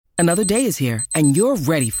Another day is here, and you're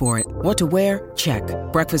ready for it. What to wear? Check.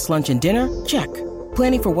 Breakfast, lunch, and dinner? Check.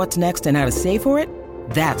 Planning for what's next and how to save for it?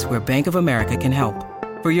 That's where Bank of America can help.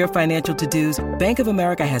 For your financial to-dos, Bank of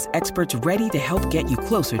America has experts ready to help get you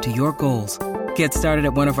closer to your goals. Get started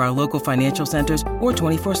at one of our local financial centers or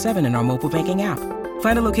 24/7 in our mobile banking app.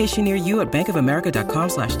 Find a location near you at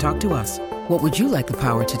bankofamerica.com/talktous. What would you like the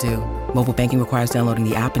power to do? Mobile banking requires downloading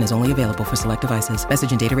the app and is only available for select devices.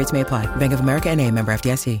 Message and data rates may apply. Bank of America N.A., member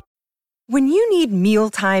FDIC. When you need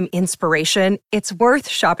mealtime inspiration, it's worth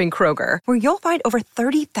shopping Kroger, where you'll find over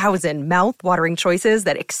 30,000 mouth-watering choices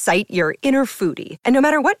that excite your inner foodie. And no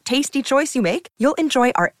matter what tasty choice you make, you'll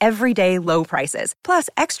enjoy our everyday low prices, plus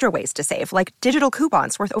extra ways to save, like digital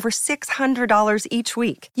coupons worth over $600 each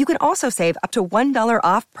week. You can also save up to $1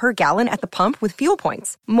 off per gallon at the pump with fuel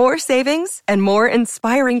points. More savings and more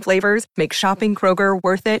inspiring flavors make shopping Kroger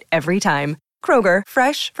worth it every time. Kroger,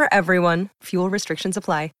 fresh for everyone. Fuel restrictions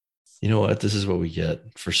apply. You know what? This is what we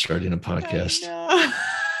get for starting a podcast.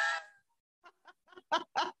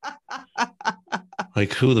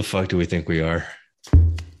 Like, who the fuck do we think we are?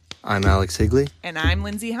 I'm Alex Higley. And I'm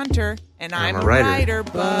Lindsay Hunter. And I'm a writer,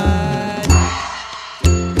 bud.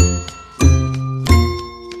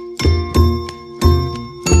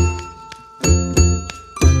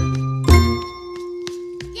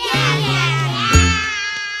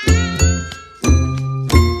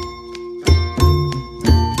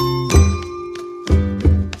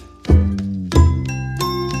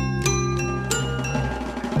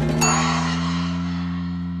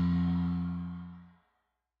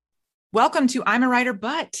 Welcome to I'm a Writer,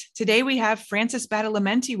 But today we have Frances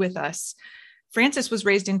Badalamenti with us. Frances was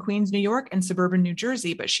raised in Queens, New York and suburban New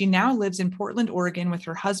Jersey, but she now lives in Portland, Oregon with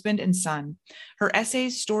her husband and son. Her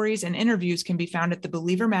essays, stories, and interviews can be found at The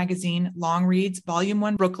Believer magazine, Long Reads, Volume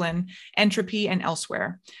 1, Brooklyn, Entropy, and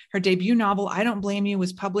elsewhere. Her debut novel, I Don't Blame You,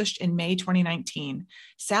 was published in May 2019.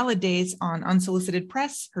 Salad Days on Unsolicited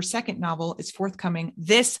Press, her second novel, is forthcoming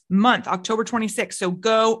this month, October 26th, so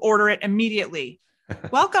go order it immediately.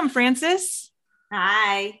 Welcome, Frances.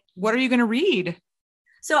 Hi. What are you going to read?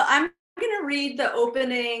 So I'm going to read the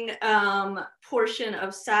opening portion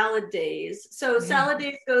of Salad Days. So Salad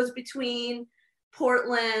Days goes between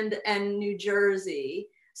Portland and New Jersey.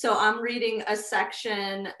 So I'm reading a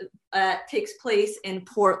section that takes place in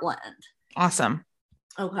Portland. Awesome.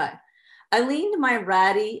 Okay. I leaned my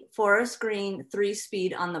ratty forest green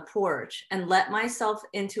 3-speed on the porch and let myself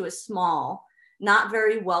into a small, not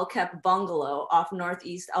very well-kept bungalow off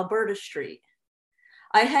Northeast Alberta Street.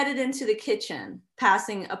 I headed into the kitchen,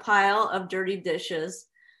 passing a pile of dirty dishes,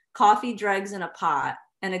 coffee dregs in a pot,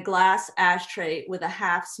 and a glass ashtray with a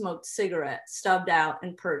half-smoked cigarette stubbed out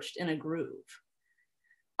and perched in a groove.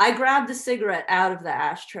 I grabbed the cigarette out of the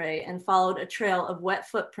ashtray and followed a trail of wet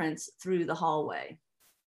footprints through the hallway.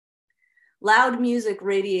 Loud music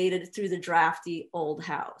radiated through the drafty old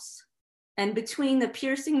house. And between the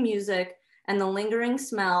piercing music and the lingering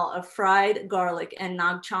smell of fried garlic and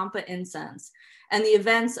Nagchampa incense, and the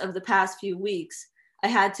events of the past few weeks, I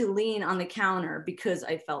had to lean on the counter because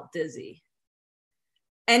I felt dizzy.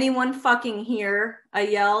 Anyone fucking here? I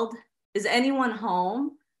yelled. Is anyone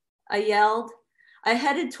home? I yelled. I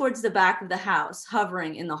headed towards the back of the house,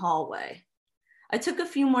 hovering in the hallway. I took a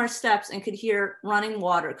few more steps and could hear running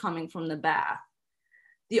water coming from the bath.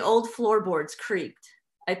 The old floorboards creaked.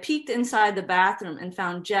 I peeked inside the bathroom and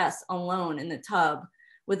found Jess alone in the tub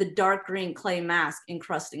with a dark green clay mask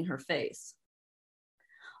encrusting her face.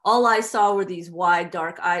 All I saw were these wide,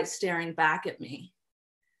 dark eyes staring back at me.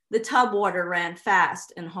 The tub water ran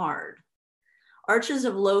fast and hard. Arches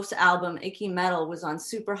of Loaf's album, Icky Metal, was on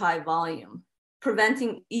super high volume,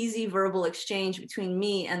 preventing easy verbal exchange between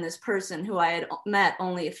me and this person who I had met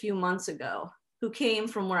only a few months ago, who came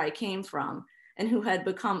from where I came from, and who had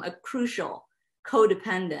become a crucial,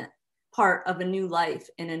 codependent part of a new life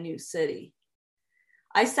in a new city.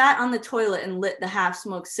 I sat on the toilet and lit the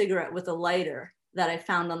half-smoked cigarette with a lighter that I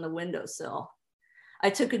found on the windowsill. I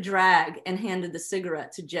took a drag and handed the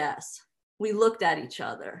cigarette to Jess. We looked at each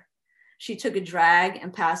other. She took a drag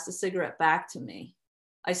and passed the cigarette back to me.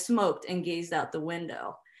 I smoked and gazed out the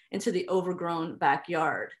window into the overgrown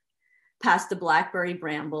backyard, past the blackberry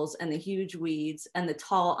brambles and the huge weeds and the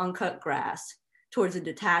tall uncut grass, towards a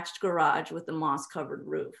detached garage with a moss-covered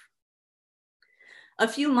roof. A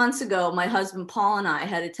few months ago, my husband Paul and I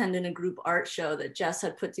had attended a group art show that Jess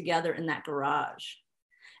had put together in that garage.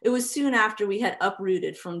 It was soon after we had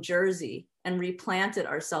uprooted from Jersey and replanted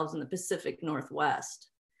ourselves in the Pacific Northwest.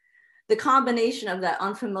 The combination of that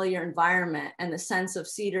unfamiliar environment and the sense of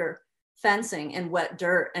cedar fencing and wet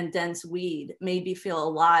dirt and dense weed made me feel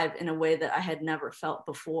alive in a way that I had never felt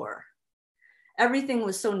before. Everything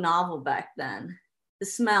was so novel back then. The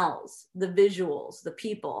smells, the visuals, the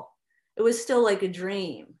people. It was still like a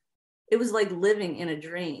dream. It was like living in a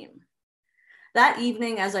dream. That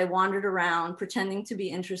evening, as I wandered around, pretending to be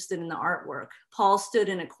interested in the artwork, Paul stood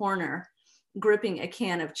in a corner, gripping a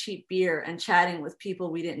can of cheap beer and chatting with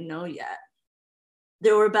people we didn't know yet.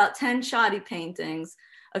 There were about 10 shoddy paintings,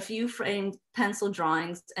 a few framed pencil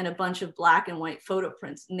drawings, and a bunch of black and white photo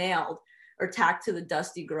prints nailed or tacked to the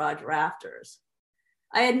dusty garage rafters.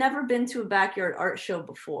 I had never been to a backyard art show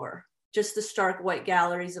before, just the stark white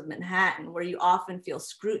galleries of Manhattan, where you often feel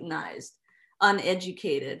scrutinized,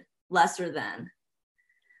 uneducated, lesser than.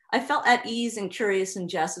 I felt at ease and curious in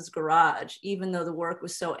Jess's garage, even though the work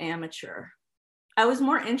was so amateur. I was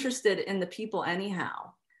more interested in the people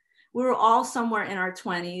anyhow. We were all somewhere in our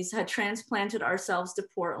 20s, had transplanted ourselves to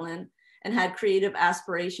Portland, and had creative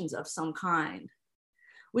aspirations of some kind.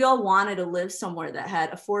 We all wanted to live somewhere that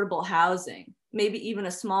had affordable housing, maybe even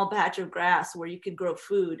a small patch of grass where you could grow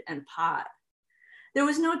food and pot. There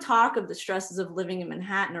was no talk of the stresses of living in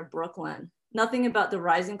Manhattan or Brooklyn, nothing about the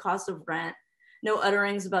rising cost of rent, no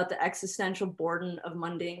utterings about the existential boredom of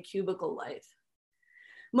mundane cubicle life.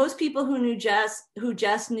 Most people who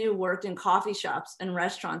Jess knew worked in coffee shops and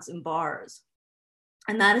restaurants and bars.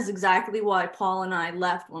 And that is exactly why Paul and I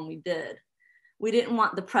left when we did. We didn't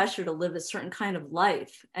want the pressure to live a certain kind of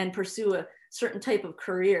life and pursue a certain type of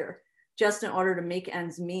career just in order to make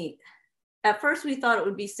ends meet. At first, we thought it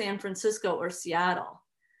would be San Francisco or Seattle,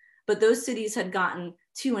 but those cities had gotten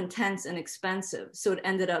too intense and expensive, so it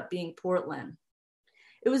ended up being Portland.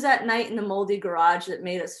 It was that night in the moldy garage that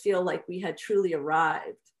made us feel like we had truly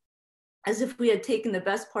arrived, as if we had taken the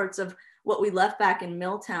best parts of what we left back in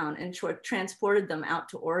Milltown and transported them out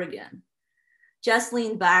to Oregon. Jess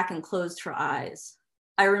leaned back and closed her eyes.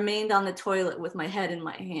 I remained on the toilet with my head in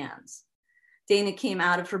my hands. Dana came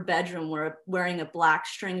out of her bedroom wearing a black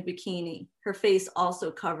string bikini, her face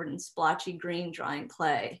also covered in splotchy green drying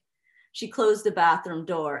clay. She closed the bathroom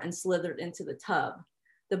door and slithered into the tub,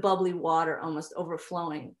 the bubbly water almost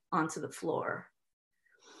overflowing onto the floor.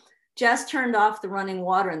 Jess turned off the running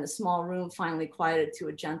water and the small room finally quieted to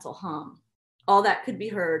a gentle hum. All that could be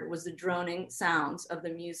heard was the droning sounds of the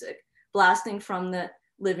music blasting from the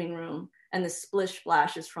living room and the splish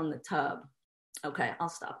splashes from the tub. Okay, I'll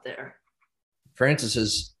stop there.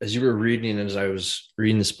 Frances, as you were reading, as I was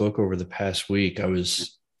reading this book over the past week, I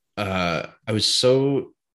was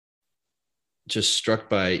so just struck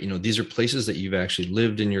by, these are places that you've actually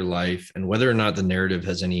lived in your life, and whether or not the narrative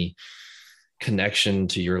has any connection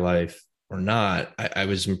to your life or not, I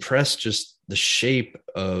was impressed just the shape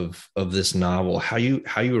of this novel, how you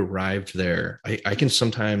arrived there. I can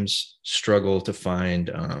sometimes struggle to find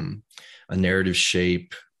a narrative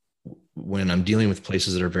shape when I'm dealing with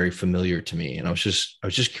places that are very familiar to me. And I was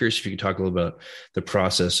just curious if you could talk a little about the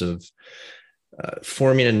process of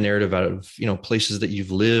forming a narrative out of, places that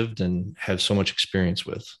you've lived and have so much experience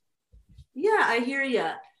with. Yeah, I hear you.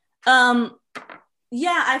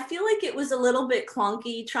 Yeah, I feel like it was a little bit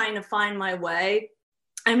clunky trying to find my way.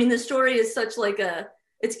 I mean, the story is such like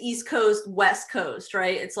it's East Coast, West Coast,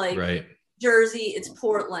 right? It's like right. Jersey, it's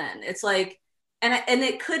Portland. It's like, and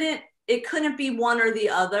it couldn't be one or the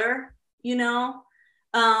other,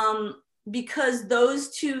 because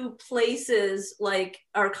those two places like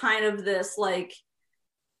are kind of this like,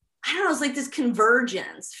 I don't know, it's like this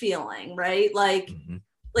convergence feeling, right? Like, mm-hmm.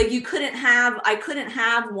 Like I couldn't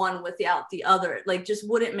have one without the other. It like just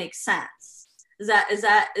wouldn't make sense. Is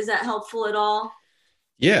that helpful at all?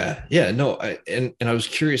 Yeah. No, and I was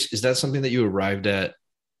curious, is that something that you arrived at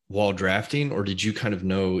while drafting, or did you kind of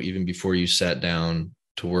know even before you sat down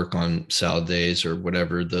to work on Salad Days or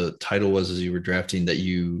whatever the title was as you were drafting that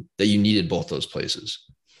you needed both those places?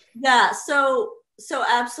 Yeah. So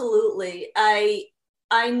absolutely.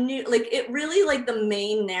 I knew like it really like the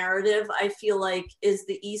main narrative I feel like is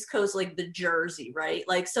the East Coast, like the Jersey, right?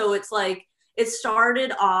 Like, so it's like, it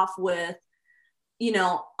started off with,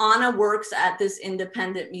 Anna works at this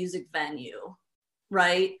independent music venue,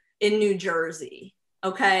 right? In New Jersey.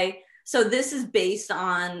 Okay. So this is based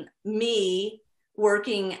on me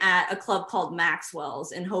working at a club called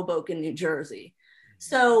Maxwell's in Hoboken, New Jersey.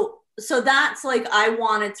 So that's like, I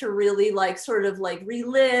wanted to really like sort of like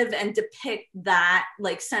relive and depict that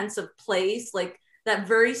like sense of place, like that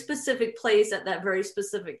very specific place at that very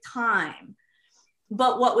specific time.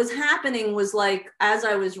 But what was happening was like, as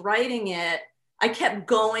I was writing it, I kept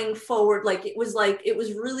going forward. Like, it was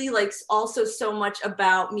really like also so much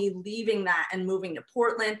about me leaving that and moving to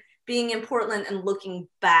Portland, being in Portland and looking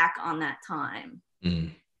back on that time.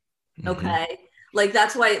 Mm-hmm. Okay. Like,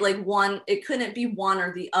 that's why like it couldn't be one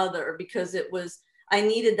or the other, because it was, I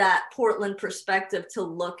needed that Portland perspective to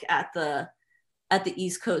look at the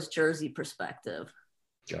East Coast Jersey perspective.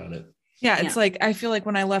 Got it. Yeah, it's like, I feel like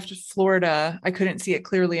when I left Florida, I couldn't see it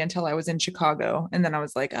clearly until I was in Chicago. And then I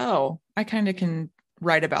was like, oh, I kind of can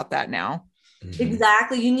write about that now. Mm-hmm.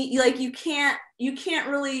 Exactly. You need, like, you can't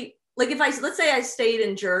really, like, if let's say I stayed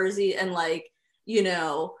in Jersey and, like, you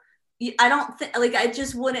know, I don't think, like, I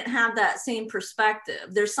just wouldn't have that same perspective.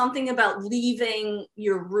 There's something about leaving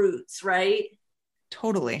your roots, right?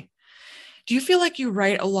 Totally. Do you feel like you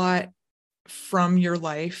write a lot from your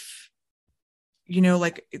life? You know,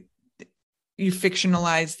 like, you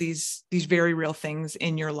fictionalize these very real things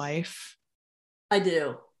in your life? I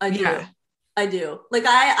do. Yeah. I do. Like,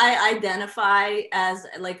 I identify as,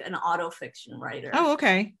 like, an autofiction writer. Oh,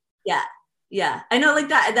 okay. Yeah. I know, like,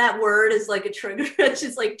 that word is like a trigger. It's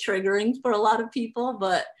just, like, triggering for a lot of people,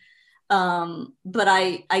 but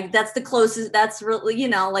I that's the closest. That's really, you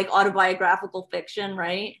know, like, autobiographical fiction,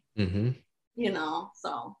 right? Mm-hmm. You know,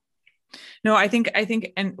 so. No, I think,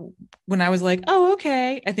 and when I was like, oh,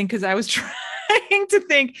 okay, I think because I was trying to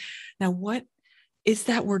think, now what is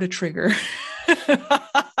that word a trigger?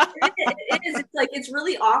 It is. It's like, it's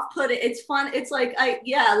really off-putting. It's fun. It's like,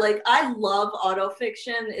 I love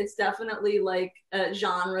autofiction. It's definitely, like, a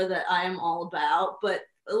genre that I am all about. But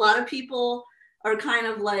a lot of people are kind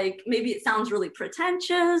of like, maybe it sounds really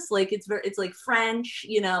pretentious. Like, it's like French,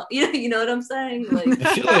 you know what I'm saying? Like,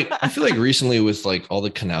 I feel like recently with, like, all the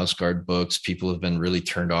Knausgaard books, people have been really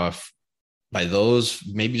turned off by those,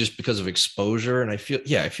 maybe just because of exposure. And I feel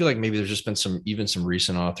like maybe there's just been some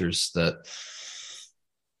recent authors that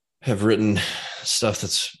have written stuff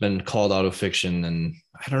that's been called autofiction, and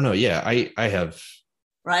I don't know. Yeah, I have.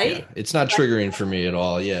 Right. Yeah, it's not triggering for me at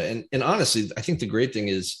all. Yeah. And honestly, I think the great thing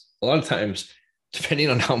is a lot of times,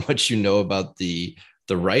 depending on how much you know about the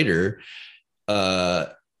writer,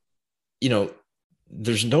 you know,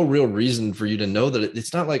 there's no real reason for you to know that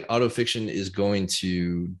it's not like autofiction is going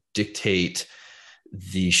to dictate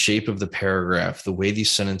the shape of the paragraph, the way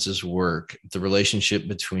these sentences work, the relationship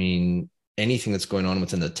between anything that's going on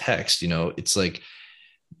within the text. You know, it's like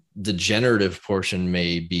the generative portion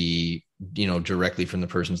may be, you know, directly from the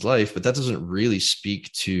person's life, but that doesn't really speak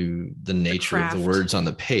to the nature of the words on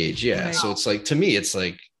the page. Yeah. Right. So it's like, to me, it's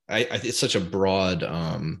like, it's such a broad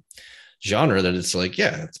genre that it's like,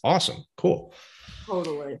 yeah, it's awesome. Cool.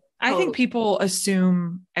 Totally. I think people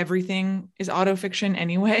assume everything is autofiction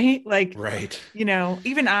anyway. Like, right. You know,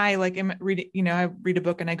 even I, like, I read a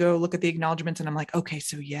book and I go look at the acknowledgements and I'm like, okay,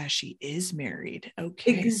 so yeah, she is married.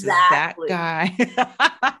 Okay. Exactly. So that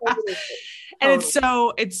guy. Totally. And it's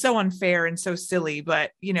so unfair and so silly,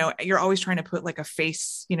 but, you know, you're always trying to put, like, a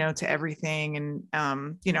face, you know, to everything.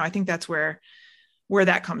 And, you know, I think that's where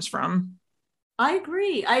that comes from. I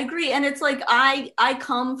agree. And it's like, I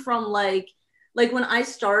come from, like when I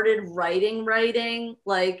started writing,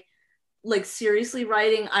 like seriously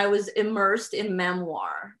writing, I was immersed in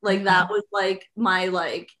memoir. Like, that was, like, my,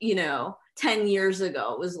 like, you know, 10 years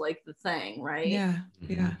ago was, like, the thing, right? Yeah.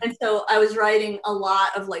 And so I was writing a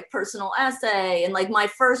lot of, like, personal essay, and, like, my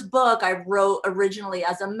first book I wrote originally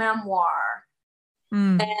as a memoir.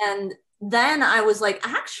 And then I was like,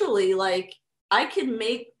 actually, like, I could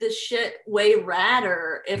make this shit way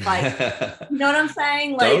radder if I, you know what I'm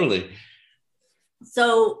saying? Like, totally.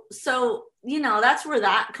 So, you know, that's where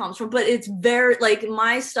that comes from. But it's very, like,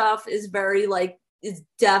 my stuff is very, like, it's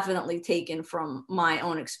definitely taken from my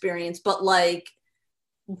own experience, but, like,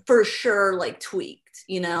 for sure, like, tweaked,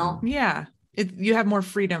 you know? Yeah. You have more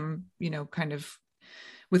freedom, you know, kind of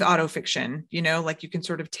with autofiction, you know, like, you can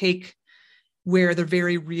sort of take where the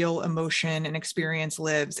very real emotion and experience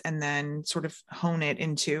lives and then sort of hone it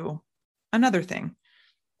into another thing.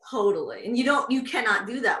 Totally. And you cannot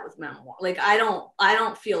do that with memoir. Like, I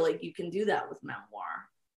don't feel like you can do that with memoir.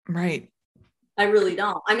 Right. I really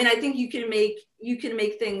don't. I mean, I think you can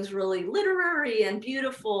make things really literary and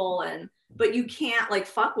beautiful, but you can't, like,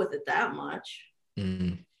 fuck with it that much.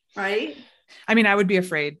 Right? I mean, I would be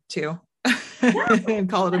afraid too. And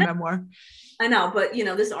call it a memoir. I know, but, you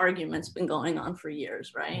know, this argument's been going on for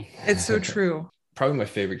years, right? It's so true. Probably my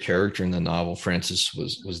favorite character in the novel, Frances,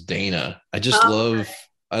 was Dana.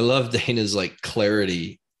 I love Dana's, like,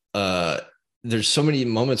 clarity. There's so many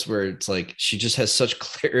moments where it's like she just has such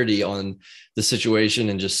clarity on the situation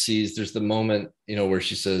and just sees. There's the moment, you know, where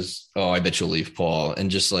she says, "Oh, I bet you'll leave Paul,"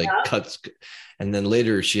 and just, like, cuts. And then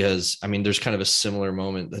later she has, I mean, there's kind of a similar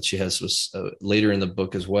moment that she has later in the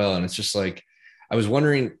book as well. And it's just like, I was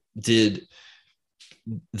wondering, did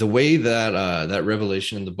the way that that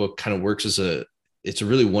revelation in the book kind of works it's a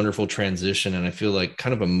really wonderful transition. And I feel like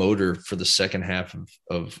kind of a motor for the second half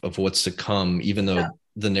of what's to come, even though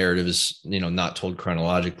the narrative is, not told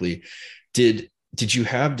chronologically. Did you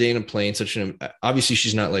have Dana playing such obviously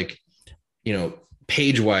she's not like,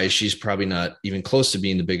 page wise, she's probably not even close to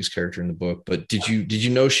being the biggest character in the book, but did you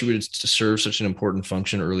know she would serve such an important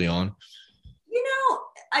function early on?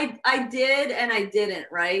 I did and I didn't,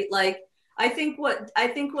 right? Like, I think what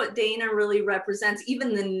Dana really represents,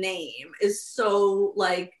 even the name is so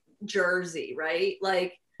like Jersey, right?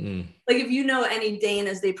 Like if you know any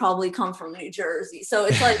Danas, they probably come from New Jersey. So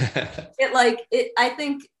it's like, I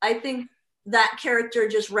think that character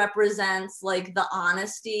just represents like the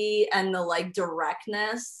honesty and the like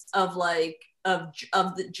directness of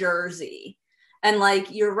the Jersey. And like,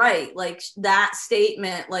 you're right. Like that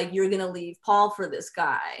statement, like you're going to leave Paul for this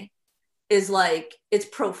guy is like, it's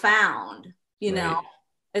profound, know?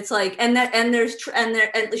 It's like, and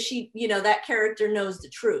she, that character knows the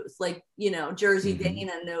truth. Like, Jersey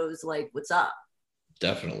Dana knows like what's up.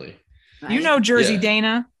 Definitely. Right? Jersey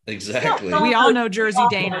Dana. Exactly. We all know Jersey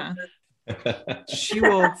Dana. She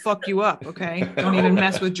will fuck you up. Okay. Don't even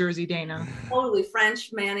mess with Jersey Dana. Totally.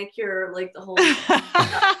 French manicure, like the whole.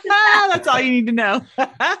 That's all you need to know.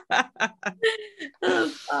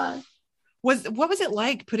 Oh, God. What was it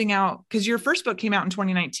like putting out, because your first book came out in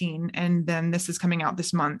 2019 and then this is coming out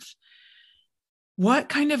this month. What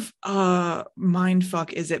kind of mind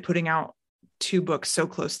fuck is it putting out two books so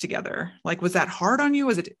close together? Like, was that hard on you?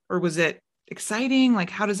 Was it exciting? Like,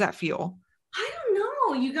 how does that feel? I don't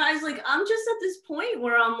know, you guys. Like, I'm just at this point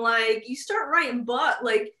where I'm like, you start writing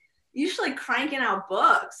like you should like cranking out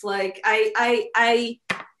books. Like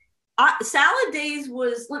Salad Days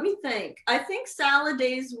was, let me think. I think Salad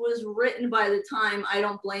Days was written by the time I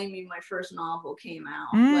Don't Blame You, my first novel, came out.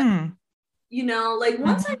 Like,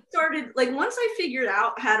 once I figured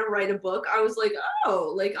out how to write a book, I was like,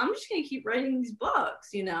 oh, like, I'm just going to keep writing these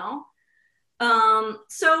books,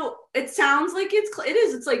 So it sounds like it's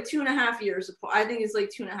like 2.5 years apart. I think it's like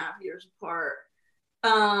 2.5 years apart.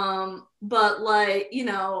 But like,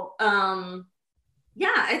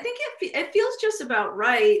 yeah, I think it feels just about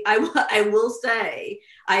right. I will say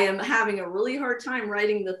I am having a really hard time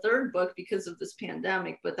writing the third book because of this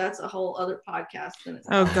pandemic, but that's a whole other podcast.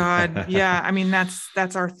 Oh God. Yeah. I mean,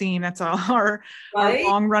 that's our theme. That's our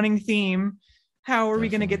long running theme. How are we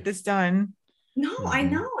going to get this done? No, I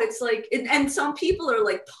know. It's like, and some people are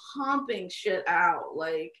like pumping shit out.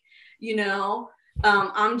 Like,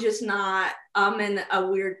 I'm just not, I'm in a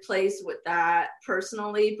weird place with that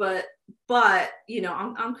personally, but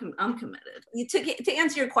I'm committed. To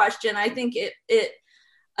answer your question, I think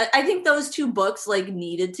I think those two books like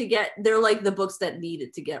they're like the books that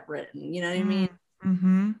needed to get written. You know what I mean?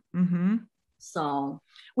 Mm-hmm. Mm-hmm. So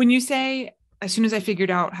when you say, as soon as I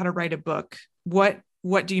figured out how to write a book, what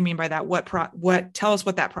do you mean by that? Tell us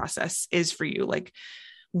what that process is for you. Like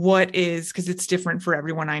what is, cause it's different for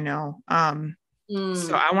everyone I know.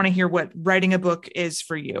 So I want to hear what writing a book is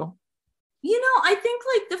for you. I think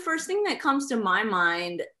like the first thing that comes to my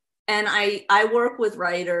mind, and I work with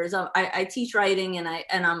writers. I teach writing and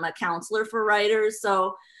I'm a counselor for writers.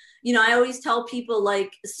 So, I always tell people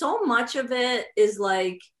like so much of it is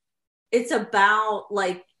like, it's about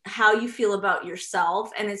like how you feel about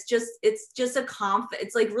yourself. And it's just it's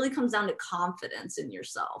like really comes down to confidence in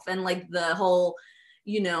yourself and like the whole,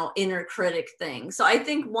 inner critic thing. So I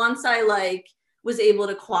think once I like was able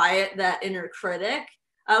to quiet that inner critic,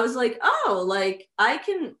 I was like, oh, like I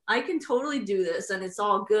can totally do this and it's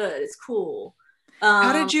all good. It's cool.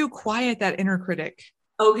 How did you quiet that inner critic?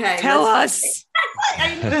 Okay. Tell us.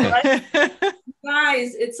 I know, right?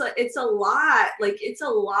 Guys, it's a lot. Like it's a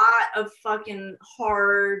lot of fucking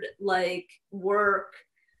hard like work.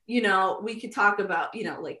 We could talk about,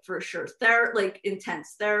 like for sure, like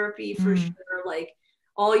intense therapy for sure, like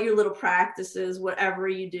all your little practices, whatever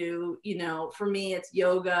you do, for me, it's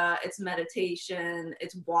yoga, it's meditation,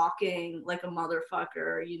 it's walking like a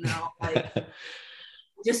motherfucker, like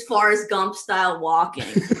just Forrest Gump style walking,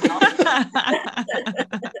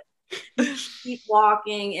 keep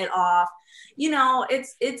walking it off,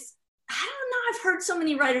 it's, I don't know. I've heard so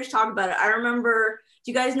many writers talk about it. I remember,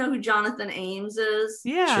 do you guys know who Jonathan Ames is?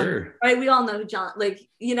 Yeah. Sure. Right. We all know who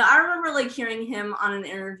I remember like hearing him on an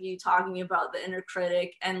interview talking about the inner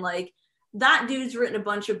critic, and like that dude's written a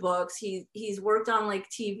bunch of books. He's worked on like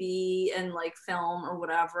TV and like film or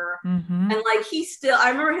whatever. Mm-hmm. And like I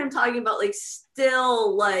remember him talking about like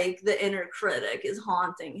still like the inner critic is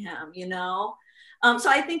haunting him, So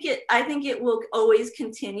I think it will always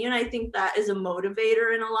continue. And I think that is a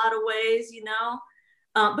motivator in a lot of ways,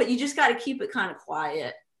 but you just got to keep it kind of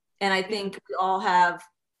quiet. And I think we all have,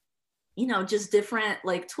 just different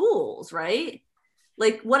like tools, right?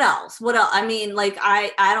 Like what else? I mean, like,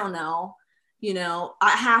 I don't know, You know,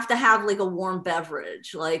 I have to have like a warm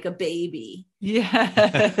beverage, like a baby.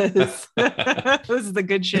 Yes. This is the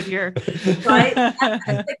good shit here. Right?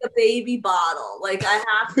 Like a baby bottle. Like I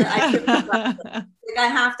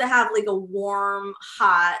have to have like a warm,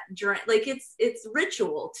 hot drink. Like it's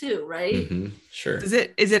ritual too, right? Mm-hmm. Sure. Is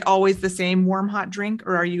it always the same warm, hot drink?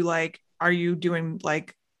 Or are you doing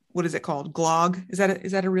like, what is it called? Glog? Is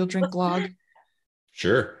that a real drink? Glog?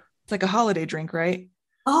 Sure. It's like a holiday drink, right?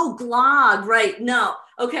 Oh, Glog, right. No.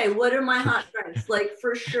 Okay, what are my hot drinks? Like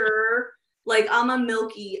for sure, like I'm a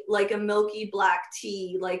milky black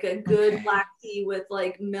tea, like a good black tea with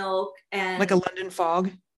like milk and like a London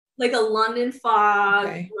Fog. Like a London Fog.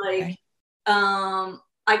 Okay. Like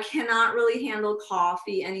I cannot really handle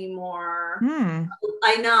coffee anymore.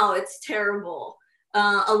 I know it's terrible.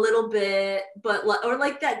 A little bit, but or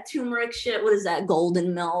like that turmeric shit. What is that?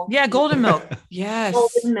 Golden milk. Yeah, golden milk. Yes.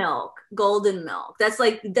 Golden milk. That's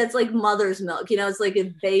like mother's milk. You know, it's like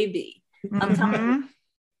a baby. I'm telling you.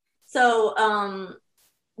 So,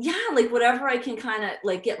 yeah, like whatever I can kind of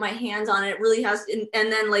like get my hands on it really has, and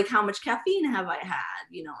then like how much caffeine have I had?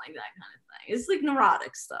 You know, like that kind of thing. It's like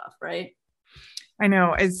neurotic stuff, right? I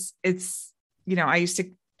know. It's you know, I used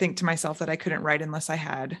to think to myself that I couldn't write unless I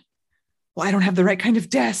had. Well, I don't have the right kind of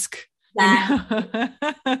desk. Exactly.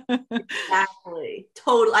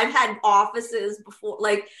 Totally. I've had offices before.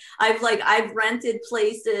 Like I've rented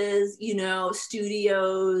places, you know,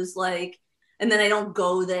 studios, like, and then I don't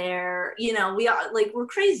go there. You know, we're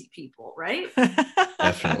crazy people, right?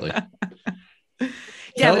 Definitely.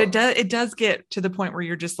 Yeah, but it does get to the point where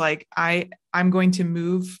you're just like, I'm going to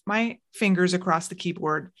move my fingers across the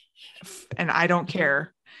keyboard and I don't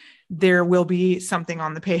care. There will be something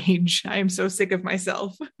on the page. I am so sick of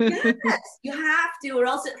myself. Yes, you have to, or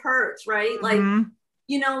else it hurts, right? Like,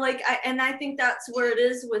 you know, like, I think that's where it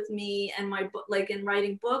is with me and my book, like in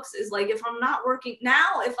writing books is like, if I'm not working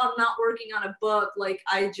on a book, like,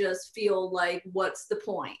 I just feel like, what's the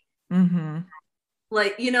point? Mm-hmm.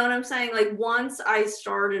 Like, you know what I'm saying? Like once I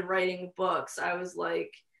started writing books, I was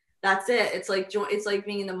like, that's it. It's like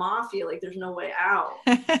being in the mafia. Like there's no way out.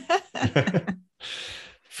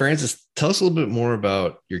 Frances, tell us a little bit more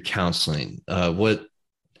about your counseling. So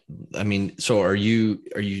are you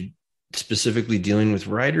specifically dealing with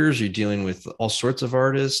writers? Are you dealing with all sorts of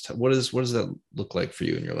artists? What does that look like for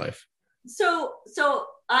you in your life? So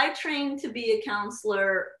I trained to be a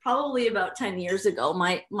counselor probably about 10 years ago.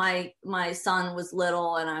 My son was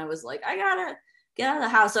little and I was like, I gotta get out of the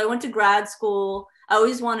house. So I went to grad school. I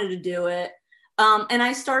always wanted to do it. And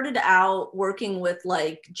I started out working with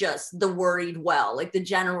like just the worried well, like the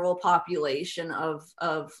general population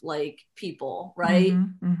of like people, right?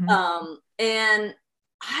 Mm-hmm, mm-hmm. And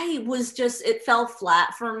I was just, it fell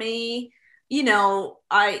flat for me. You know,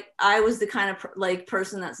 I was the kind of like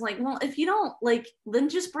person that's like, well, if you don't like, then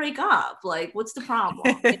just break up. Like, what's the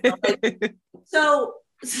problem? You know, like, so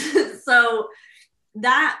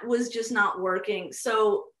that was just not working.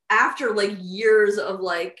 So after like years of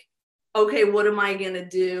like, okay, what am I going to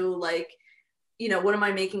do? Like, you know, what am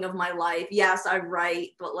I making of my life? Yes, I write,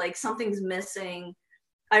 but like something's missing.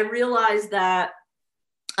 I realized that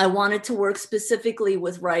I wanted to work specifically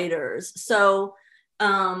with writers. So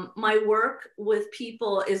my work with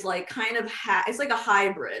people is like kind of, it's like a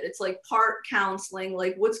hybrid. It's like part counseling,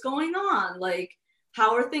 like what's going on? Like,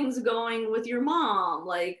 how are things going with your mom?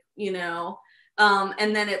 Like, you know,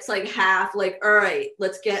 and then it's like half like, all right,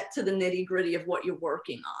 let's get to the nitty gritty of what you're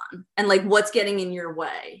working on and like what's getting in your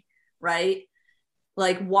way, right?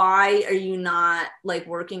 Like, why are you not like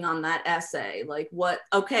working on that essay? Like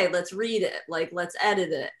okay, let's read it. Like, let's edit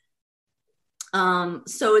it.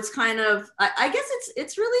 So it's kind of, I guess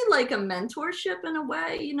it's really like a mentorship in a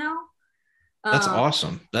way, you know? That's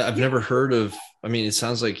awesome. I've never heard of, I mean, it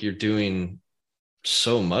sounds like you're doing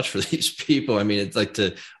so much for these people. I mean, it's like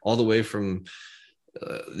all the way from,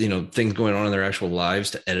 you know, things going on in their actual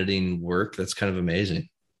lives to editing work. That's kind of amazing.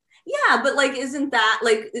 Yeah. But like, isn't that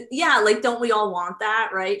like, yeah, like, don't we all want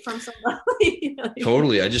that, right? From somebody? You know?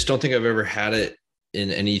 Totally. I just don't think I've ever had it in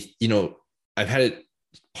any, you know, I've had it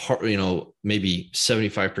you know, maybe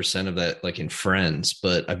 75% of that, like in friends,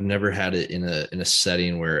 but I've never had it in a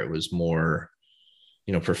setting where it was more,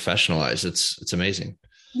 you know, professionalized. It's amazing.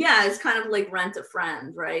 Yeah. It's kind of like Rent a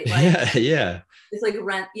Friend, right? Like, yeah. It's like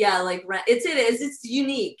rent. Yeah. Like rent. It's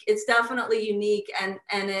unique. It's definitely unique. And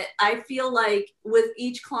I feel like with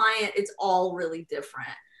each client, it's all really different,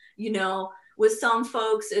 you know. With some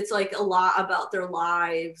folks, it's like a lot about their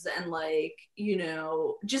lives and like, you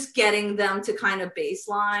know, just getting them to kind of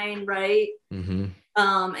baseline, right? Mm-hmm.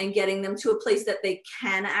 And getting them to a place that they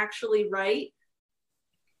can actually write.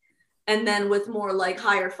 And then with more like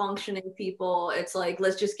higher functioning people, it's like,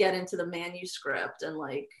 let's just get into the manuscript, and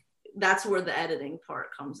like that's where the editing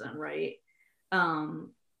part comes in, right?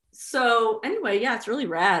 So anyway, yeah, it's really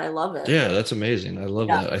rad. I love it. Yeah, that's amazing. I love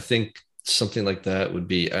that. I think something like that would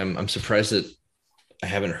be, I'm surprised that I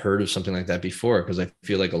haven't heard of something like that before, because I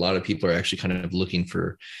feel like a lot of people are actually kind of looking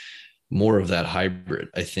for more of that hybrid.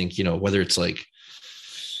 I think, you know, whether it's like,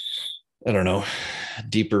 I don't know,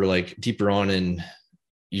 deeper on in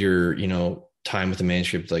your, you know, time with the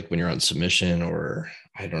manuscript, like when you're on submission, or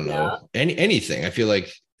I don't know, anything. I feel like,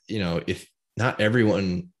 you know, if not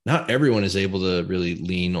everyone is able to really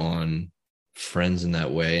lean on friends in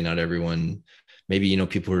that way. Not everyone, maybe, you know,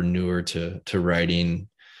 people who are newer to writing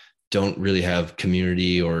don't really have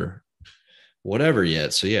community or whatever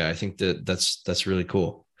yet. So yeah, I think that's really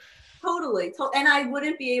cool. Totally. And I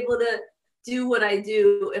wouldn't be able to do what I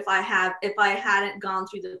do if I hadn't gone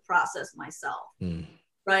through the process myself.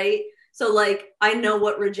 Right. So like, I know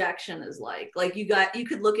what rejection is like. Like you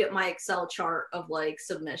could look at my Excel chart of like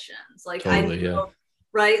submissions. Like totally, I know,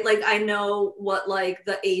 right. Like I know what like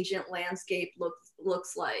the agent landscape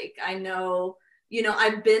looks like. I know, you know,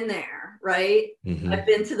 I've been there, right? Mm-hmm. I've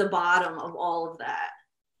been to the bottom of all of that.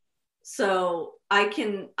 So I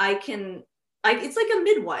can, it's like a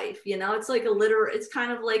midwife, you know, it's like it's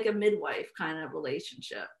kind of like a midwife kind of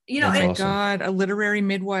relationship, you know. Oh my God, a literary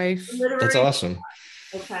midwife. That's awesome.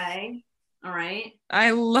 Okay. All right.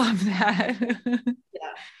 I love that. Yeah.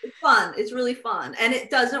 It's fun. It's really fun. And it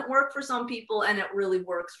doesn't work for some people, and it really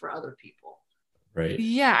works for other people. Right.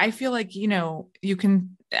 Yeah. I feel like, you know,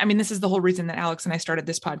 this is the whole reason that Alex and I started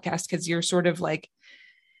this podcast, because you're sort of like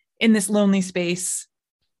in this lonely space,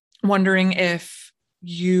 wondering if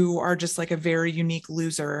you are just like a very unique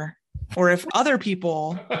loser, or if other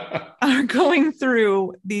people are going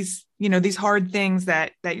through these, you know, these hard things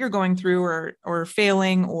that you're going through, or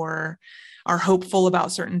failing, or are hopeful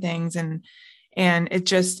about certain things. And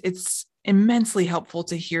it's immensely helpful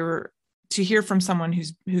to hear from someone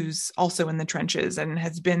who's also in the trenches and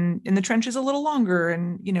has been in the trenches a little longer,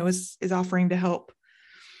 and, you know, is offering to help.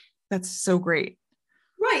 That's so great.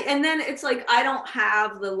 Right. And then it's like, I don't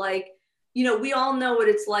have the, like, you know, we all know what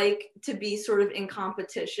it's like to be sort of in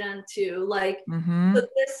competition too. Like, but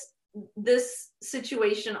this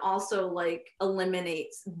situation also like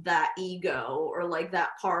eliminates that ego, or like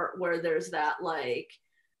that part where there's that, like,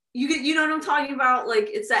 you know what I'm talking about? Like,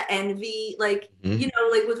 it's that envy, like, you know,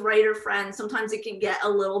 like with writer friends, sometimes it can get a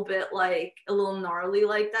little bit like a little gnarly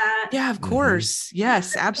like that. Yeah, of course.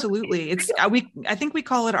 Yes, absolutely. It's, I think we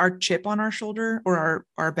call it our chip on our shoulder, or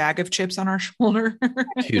our bag of chips on our shoulder.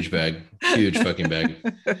 Huge fucking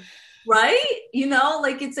bag. Right. You know,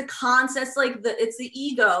 like it's a concept, like it's the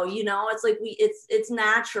ego, you know, it's like it's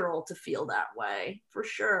natural to feel that way, for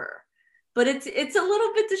sure. But it's a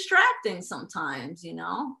little bit distracting sometimes, you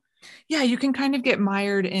know? Yeah, you can kind of get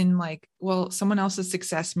mired in like, well, someone else's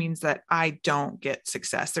success means that I don't get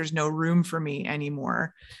success. There's no room for me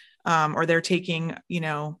anymore. Or they're taking, you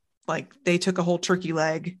know, like they took a whole turkey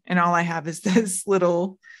leg, and all I have is this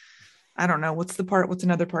little, I don't know, what's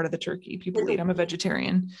another part of the turkey people eat? I'm a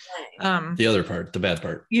vegetarian. The other part, the bad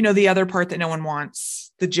part. You know, the other part that no one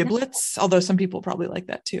wants, the giblets, although some people probably like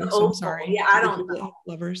that too. So I'm sorry. Yeah, I don't know.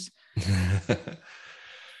 Lovers.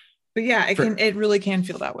 But yeah, it really can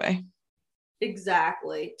feel that way.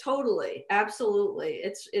 Exactly. Totally. Absolutely.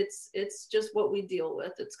 It's just what we deal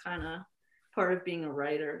with. It's kind of part of being a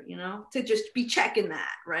writer, you know, to just be checking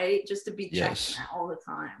that, right? Just to be checking that all the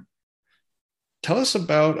time. Tell us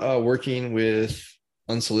about working with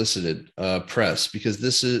Unsolicited Press, because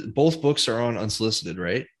both books are on Unsolicited,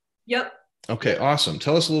 right? Yep. Okay, awesome.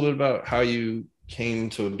 Tell us a little bit about how you came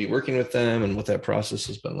to be working with them and what that process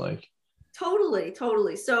has been like.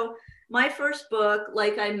 Totally. So my first book,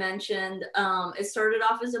 like I mentioned, it started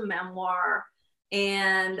off as a memoir,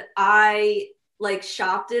 and I like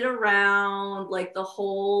shopped it around, like the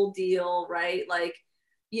whole deal, right? Like,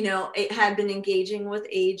 you know, it had been engaging with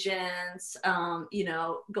agents, you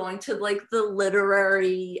know, going to like the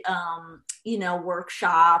literary, you know,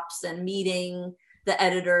 workshops and meeting the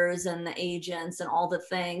editors and the agents and all the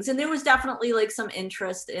things. And there was definitely like some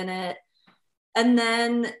interest in it. And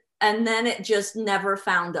then it just never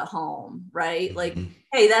found a home, right? Like,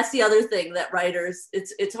 hey, that's the other thing that writers,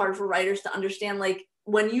 it's hard for writers to understand. Like,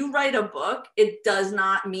 when you write a book, it does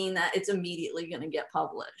not mean that it's immediately going to get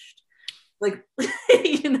published. Like,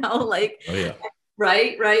 you know, like, oh, yeah.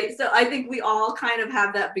 Right. So I think we all kind of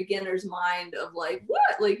have that beginner's mind of like,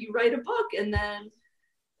 what? Like, you write a book and then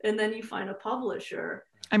you find a publisher.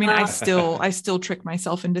 I mean, I still trick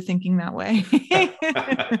myself into thinking that way.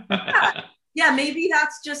 Yeah, maybe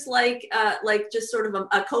that's just like just sort of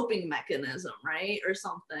a coping mechanism, right? Or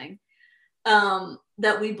something.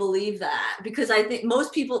 That we believe that, because I think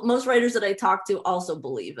most writers that I talk to also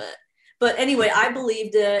believe it. But anyway, I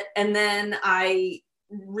believed it, and then I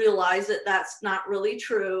realized that that's not really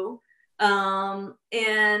true. And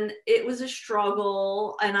it was a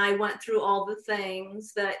struggle, and I went through all the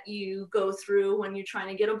things that you go through when you're trying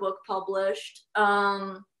to get a book published.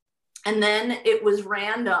 And then it was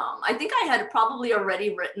random. I think I had probably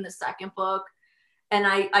already written the second book. And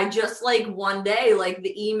I just like one day, like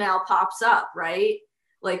the email pops up, right?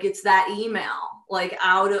 Like it's that email, like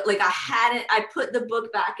I put the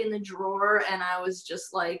book back in the drawer, and I was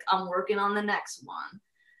just like, I'm working on the next one.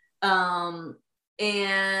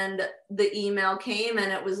 And the email came,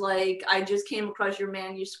 and it was like, I just came across your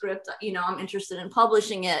manuscript, I'm interested in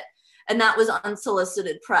publishing it. And that was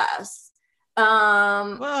Unsolicited Press.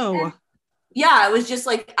 Whoa. Yeah, it was just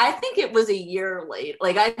like, I think it was a year late.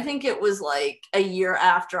 Like, I think it was like a year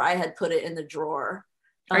after I had put it in the drawer.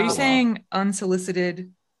 Are you saying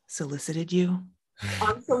unsolicited solicited you?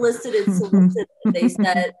 Unsolicited solicited. They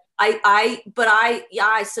said, I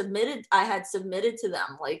had submitted to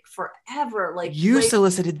them like forever. Like you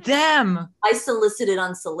solicited them. I solicited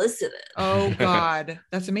unsolicited. Oh God,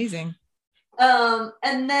 that's amazing.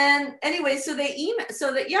 And then anyway, so they email,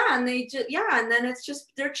 so that, and then it's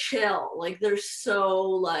just, they're chill. Like, they're so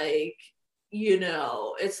like,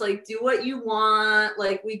 it's like, do what you want.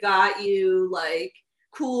 Like, we got you, like,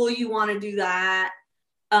 cool. You want to do that.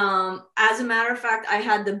 As a matter of fact, I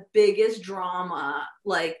had the biggest drama,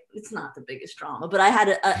 like, it's not the biggest drama, but I had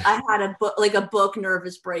a book, like a book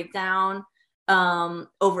nervous breakdown,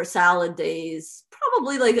 over Salad Days,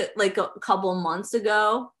 probably like a couple months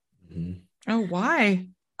ago. Mm-hmm. Oh, why?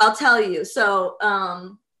 I'll tell you. So,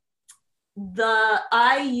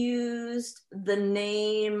 I used the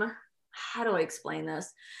name, how do I explain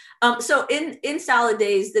this? So in Salad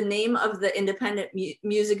Days, the name of the independent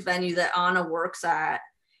music venue that Anna works at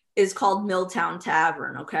is called Milltown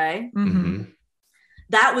Tavern. Okay. Mm-hmm.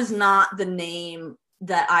 That was not the name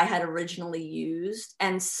that I had originally used.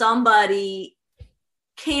 And somebody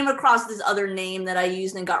came across this other name that I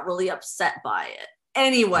used and got really upset by it.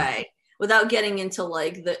 Anyway, without getting into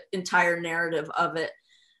like the entire narrative of it.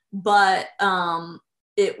 But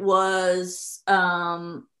it was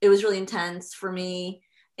really intense for me.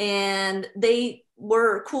 And they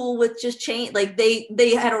were cool with just change. Like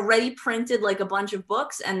they had already printed like a bunch of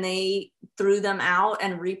books, and they threw them out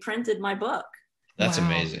and reprinted my book. That's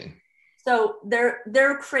amazing. So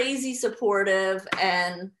they're crazy supportive,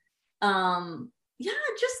 and just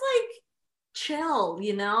like chill,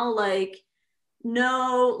 like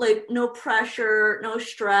no pressure, no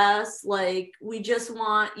stress. Like, we just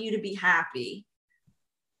want you to be happy.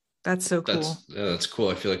 That's so cool. That's cool.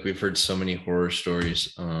 I feel like we've heard so many horror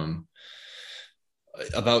stories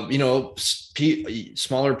about,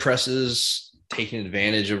 smaller presses taking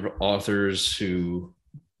advantage of authors who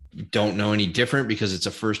don't know any different because it's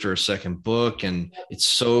a first or a second book. And it's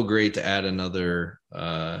so great to add another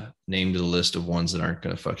name to the list of ones that aren't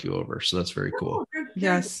going to fuck you over. So that's very cool.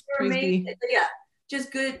 Yes. Yeah.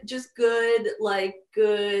 Just good, like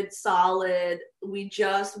good, solid. We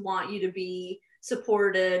just want you to be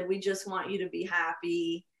supported. We just want you to be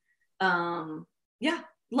happy. A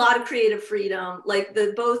lot of creative freedom. Like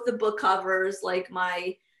both the book covers, like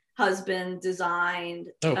my husband designed.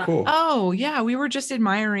 Oh, cool. Oh yeah. We were just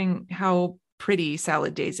admiring how pretty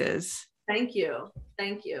Salad Days is. Thank you.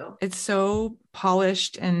 It's so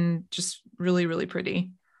polished and just really, really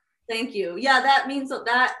pretty. Thank you. Yeah, that means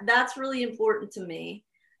that's really important to me.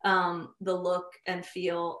 The look and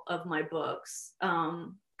feel of my books.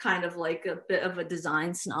 Kind of like a bit of a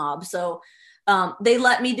design snob. So they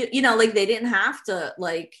let me do, they didn't have to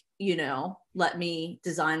let me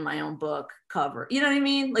design my own book cover. You know what I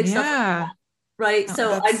mean? Like, stuff like that. Right. No,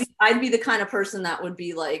 so I'd be the kind of person that would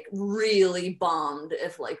be like really bummed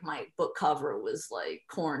if like my book cover was like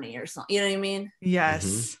corny or something. You know what I mean?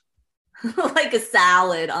 Yes. Mm-hmm. Like a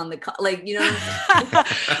salad on the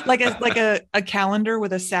like a calendar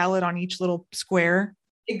with a salad on each little square.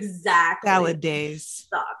 Exactly. Salad Days.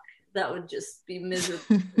 Suck. That would just be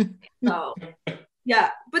miserable. So yeah,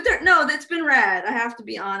 but that's been rad. I have to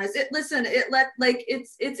be honest.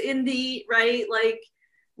 It's indie, right? Like,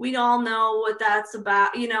 we all know what that's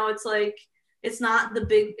about. It's like, it's not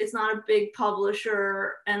a big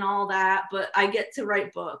publisher and all that, but I get to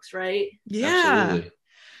write books, right? Yeah. Absolutely.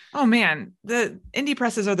 Oh man, the indie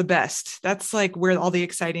presses are the best. That's like where all the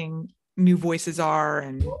exciting new voices are.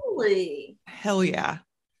 And totally. Hell yeah.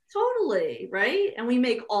 Totally, right? And we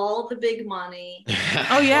make all the big money.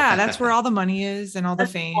 Oh yeah, that's where all the money is and all the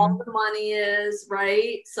fame. All the money is,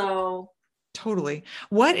 right? So totally.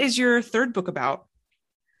 What is your third book about?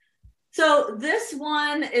 So this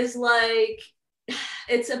one is like,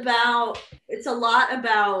 it's a lot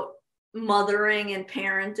about mothering and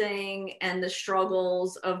parenting and the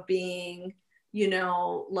struggles of being,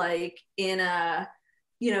 like in a,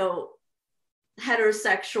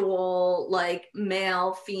 heterosexual, like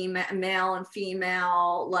male and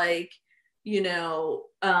female, like,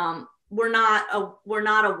 we're not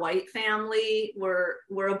a white family. We're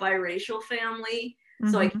a biracial family.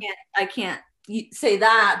 Mm-hmm. So I can't say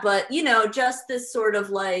that, but just this sort of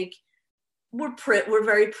like, we're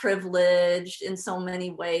very privileged in so many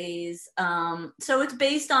ways. So it's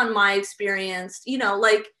based on my experience,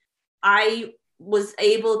 like I was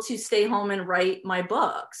able to stay home and write my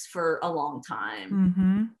books for a long time.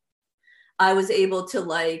 Mm-hmm. I was able to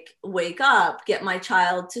like wake up, get my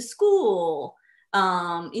child to school,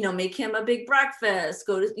 make him a big breakfast,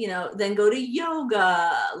 then go to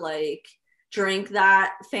yoga, like drink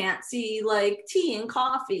that fancy like tea and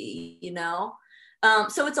coffee,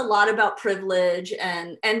 so it's a lot about privilege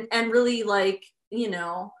and really like,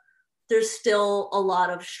 there's still a lot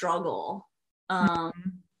of struggle.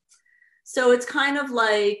 So it's kind of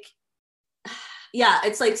like, yeah,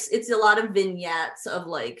 it's a lot of vignettes of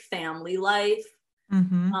like family life.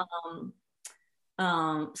 Mm-hmm.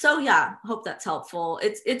 So yeah, hope that's helpful.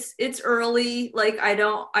 It's early. Like I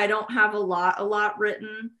don't have a lot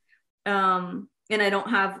written. And I don't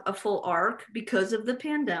have a full arc because of the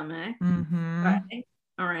pandemic. Mm-hmm. Right.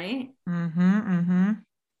 All right. Mm-hmm.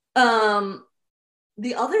 Mm-hmm.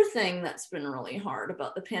 The other thing that's been really hard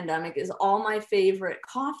about the pandemic is all my favorite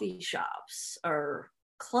coffee shops are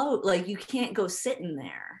closed. Like you can't go sit in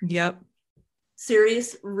there. Yep.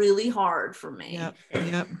 Really hard for me.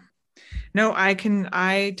 Yep. No,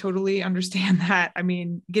 I totally understand that. I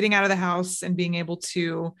mean, getting out of the house and being able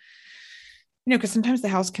to, because sometimes the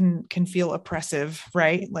house can feel oppressive,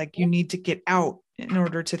 right? Like you need to get out in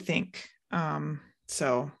order to think.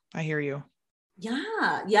 So I hear you.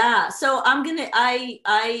 Yeah. So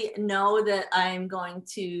I know that I'm going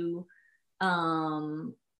to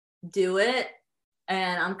do it,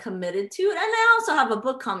 and I'm committed to it. And I also have a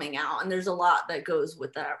book coming out, and there's a lot that goes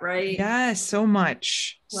with that, right? Yeah, so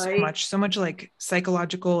much, right? so much like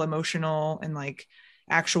psychological, emotional, and like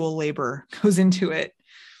actual labor goes into it.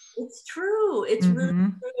 It's true. It's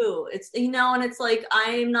really true. It's, and it's like,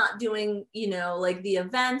 I'm not doing, like the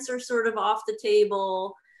events are sort of off the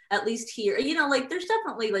table, at least here, like there's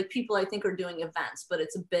definitely like people I think are doing events, but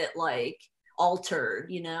it's a bit like altered,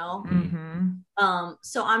 Mm-hmm.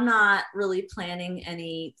 So I'm not really planning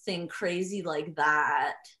anything crazy like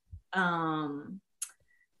that.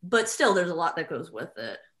 But still there's a lot that goes with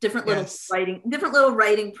it. Different little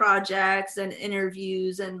writing projects and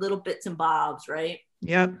interviews and little bits and bobs, right?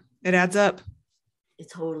 Yep. It adds up. It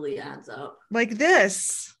totally adds up. Like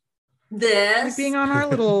this. Like being on our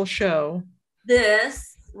little show.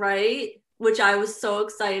 This, right? Which I was so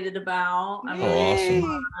excited about. I'm really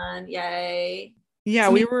fun. Yay. Yeah,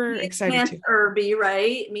 we were excited Samantha too. Irby,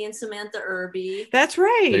 right? Me and Samantha Irby. That's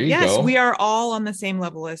right. Yes, go. We are all on the same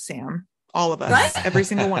level as Sam. All of us, right? Every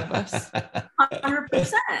single one of us.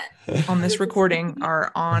 100%. On this recording are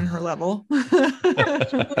on her level. Say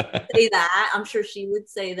that. I'm sure she would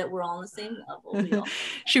say that we're all on the same level.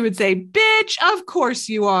 She would say, bitch, of course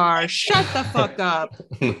you are. Shut the fuck up.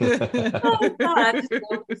 Oh, God, I just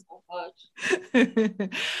love you so much.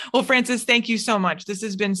 Well, Frances, thank you so much. This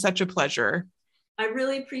has been such a pleasure. I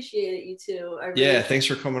really appreciate it, you too. Thanks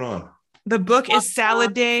for coming on. The book is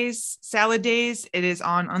Salad Days. Salad Days. It is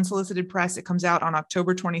on Unsolicited Press. It comes out on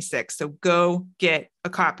October 26th. So go get a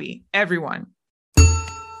copy, everyone.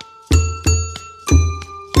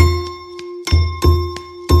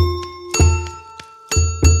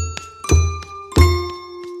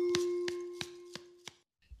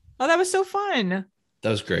 Oh, that was so fun. That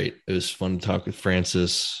was great. It was fun to talk with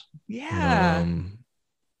Frances. Yeah.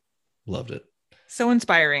 Loved it. So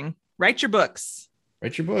inspiring. Write your books.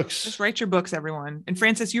 Write your books. Just write your books, everyone. And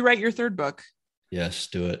Frances, you write your third book. Yes,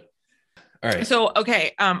 do it. All right. So,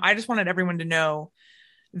 okay. I just wanted everyone to know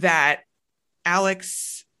that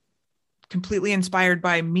Alex, completely inspired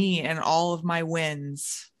by me and all of my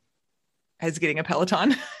wins, is getting a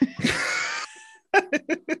Peloton. I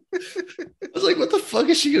was like, what the fuck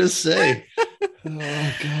is she going to say?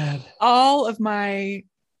 Oh, God. All of my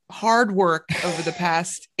hard work over the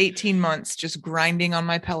past 18 months, just grinding on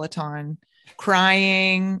my Peloton,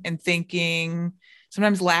 crying and thinking,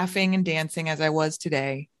 sometimes laughing and dancing as I was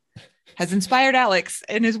today, has inspired Alex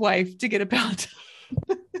and his wife to get a Peloton.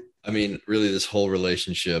 I mean, really, this whole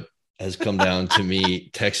relationship has come down to me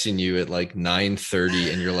texting you at like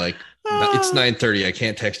 9:30, and you're like, it's 9:30. I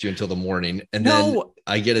can't text you until the morning. And then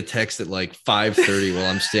I get a text at like 5:30 while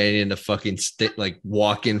I'm standing in a fucking like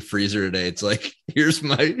walk-in freezer today. It's like, here's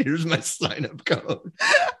my sign-up code.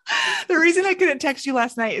 The reason I couldn't text you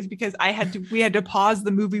last night is because we had to pause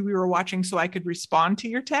the movie we were watching so I could respond to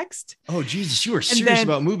your text. Oh Jesus, you are serious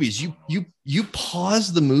about movies. You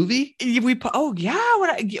paused the movie?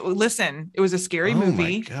 Listen, it was a scary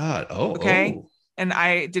movie. Oh my God. Oh, okay. Oh. And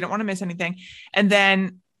I didn't want to miss anything. And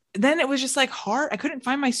then it was just like hard. I couldn't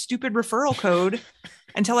find my stupid referral code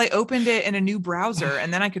until I opened it in a new browser,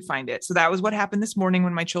 and then I could find it. So that was what happened this morning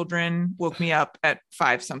when my children woke me up at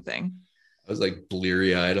 5 something. I was like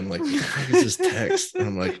bleary eyed. I'm like, what the fuck is this text? And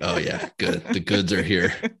I'm like, oh yeah, good. The goods are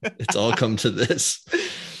here. It's all come to this.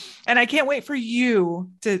 And I can't wait for you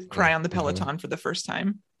to cry on the Peloton for the first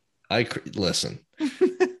time. Listen,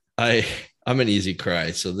 I'm an easy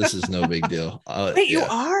cry, so this is no big deal. Wait, you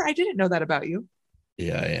are? I didn't know that about you.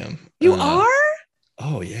 Yeah, I am. You are?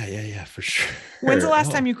 Oh yeah, for sure. When's the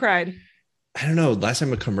last time you cried? I don't know. Last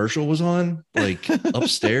time a commercial was on, like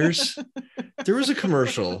upstairs, there was a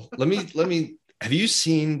commercial. Let me. Have you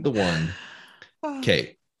seen the one?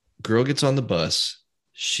 Okay, girl gets on the bus.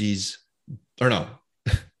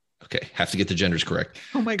 Okay, have to get the genders correct.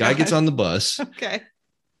 Oh my God. Guy gets on the bus. Okay.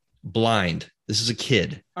 Blind. This is a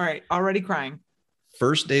kid. All right, already crying.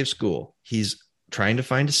 First day of school. He's trying to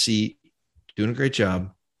find a seat, doing a great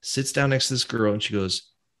job. Sits down next to this girl, and she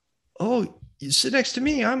goes, "Oh, you sit next to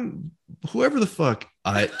me. I'm whoever the fuck."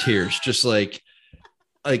 Tears, just like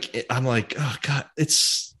I'm like, oh God,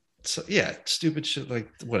 it's so, yeah, stupid shit, like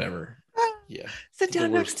whatever. Yeah, sit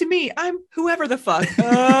down next to me. I'm whoever the fuck.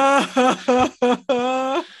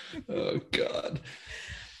 Oh God.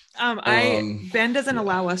 Ben doesn't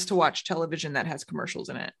allow us to watch television that has commercials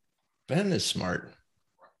in it. Ben is smart.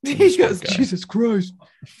 He goes, Jesus Christ.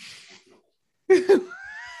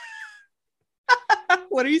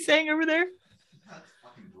 What are you saying over there? That's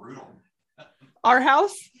fucking brutal. Our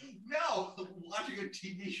house? No, watching a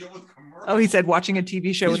TV show with commercials. Oh, he said watching a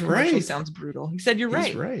TV show He's with commercials right. sounds brutal. He said you're right.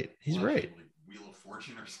 He's right. He's right. Wheel of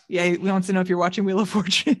Fortune or something. Yeah, he wants to know if you're watching Wheel of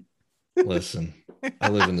Fortune. Listen, I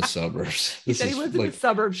live in the suburbs. He said he lives in the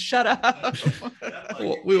suburbs. Shut up.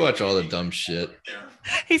 Well, we watch all the dumb shit.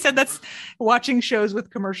 He said that's watching shows with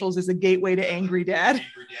commercials is a gateway to angry dad.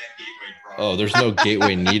 Oh, there's no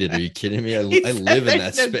gateway needed. Are you kidding me? I live in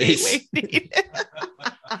that space.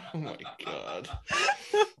 Oh my God.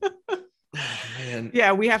 Oh, man.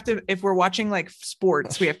 Yeah, we have to, if we're watching like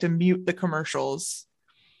sports, we have to mute the commercials.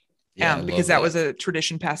 Yeah, because that was a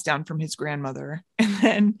tradition passed down from his grandmother. And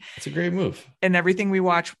then it's a great move. And everything we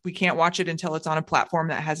watch, we can't watch it until it's on a platform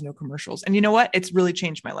that has no commercials. And you know what? It's really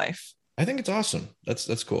changed my life. I think it's awesome.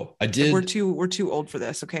 That's cool. We're too old for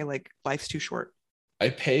this. Okay. Like life's too short. I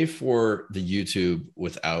pay for the YouTube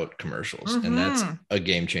without commercials, and that's a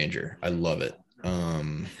game changer. I love it.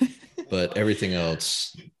 But everything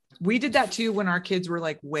else. We did that too when our kids were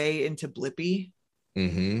like way into Blippi.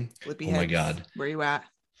 Blippi. Oh my God. Where you at?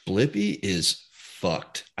 Blippi is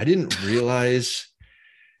fucked. I didn't realize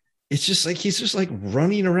it's just like he's just like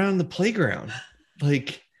running around the playground.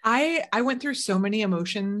 Like I went through so many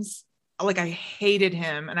emotions. Like I hated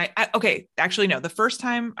him. And actually no, the first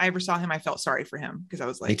time I ever saw him, I felt sorry for him because I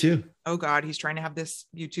was like, me too. Oh God, he's trying to have this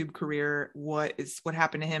YouTube career. What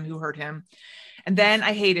happened to him? Who hurt him? And then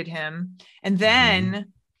I hated him. And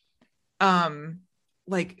then,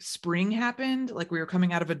 like spring happened, like we were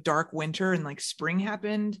coming out of a dark winter and like spring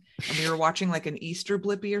happened and we were watching like an Easter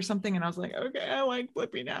Blippi or something. And I was like, okay, I like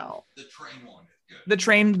Blippi now. The train one is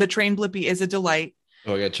good. The train Blippi is a delight.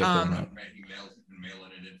 Oh, I gotta check that one out. He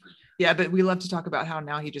mailing it in for years. Yeah, but we love to talk about how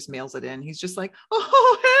now he just mails it in. He's just like,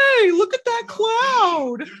 oh, hey, look at that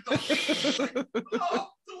cloud. Oh,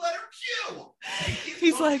 the letter Q.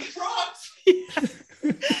 He's like, yeah.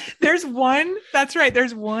 There's one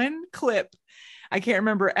clip. I can't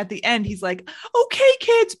remember. At the end, he's like, okay,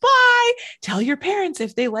 kids, bye. Tell your parents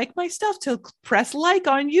if they like my stuff to press like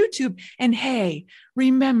on YouTube. And hey,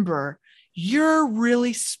 remember, you're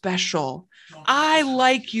really special. I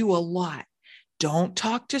like you a lot. Don't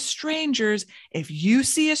talk to strangers. If you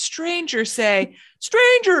see a stranger, say,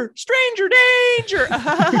 stranger, danger.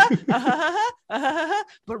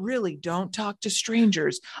 But really, don't talk to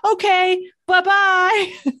strangers. Okay,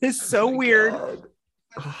 bye-bye. It's so weird.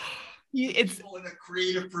 It's in a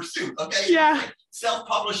creative pursuit. Okay. Yeah.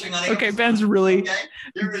 Self-publishing on okay. Ben's really.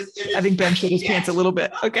 Okay? I think Ben shit his pants a little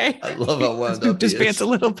bit. Okay. I love how wound up his pants a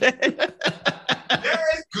little bit. There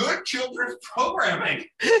is good like children's programming.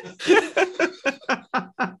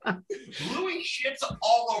 Bluey shits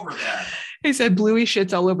all over that. He said Bluey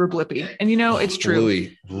shits all over Blippi. And it's true.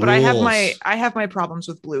 Bluey But I have rules. my problems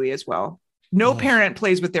with Bluey as well. No parent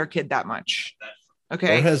plays with their kid that much.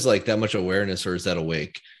 Okay. Or has like that much awareness, or is that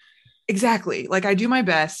awake? Exactly. Like I do my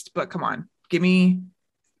best, but come on, I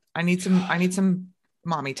need some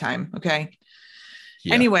mommy time. Okay.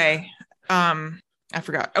 Yeah. Anyway, I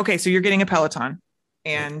forgot. Okay. So you're getting a Peloton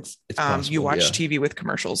and It's possible, you watch yeah. TV with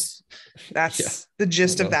commercials. That's Yeah. the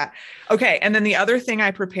gist I of know. that. Okay. And then the other thing I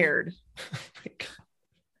prepared, Oh my God.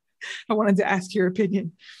 I wanted to ask your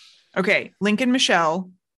opinion. Okay. Lincoln Michelle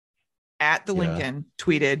at the Yeah. Lincoln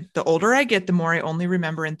tweeted, "The older I get, the more I only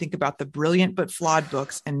remember and think about the brilliant but flawed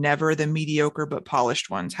books and never the mediocre but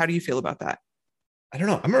polished ones." How do you feel about that? I don't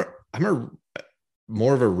know. I'm a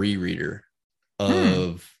more of a rereader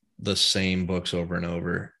of the same books over and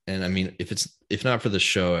over. And I mean, if not for the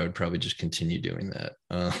show, I would probably just continue doing that.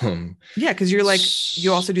 Yeah, because you're like,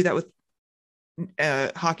 you also do that with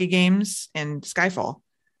hockey games and Skyfall.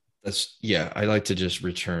 I like to just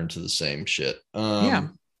return to the same shit. Yeah.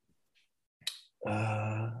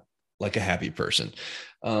 Like a happy person.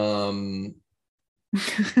 I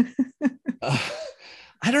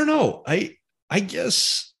don't know. I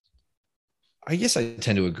guess I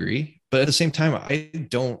tend to agree, but at the same time, I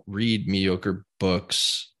don't read mediocre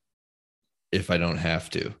books if I don't have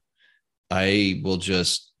to. I'll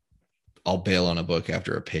bail on a book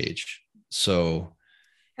after a page. So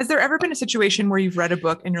Has there ever been a situation where you've read a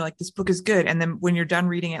book and you're like, this book is good, and then when you're done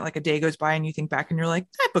reading it, like a day goes by and you think back and you're like,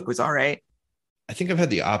 that book was all right? I think I've had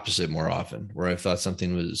the opposite more often, where I thought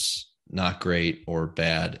something was not great or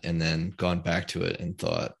bad, and then gone back to it and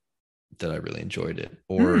thought that I really enjoyed it,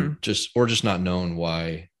 or just not known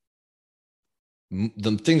why.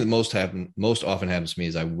 The thing that most often happens to me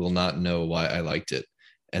is I will not know why I liked it,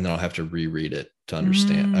 and then I'll have to reread it to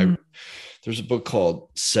understand. There's a book called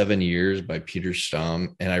 7 Years by Peter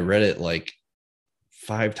Stamm, and I read it like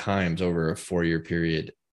 5 times over a 4-year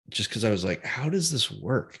period, just because I was like, how does this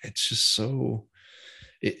work? It's just so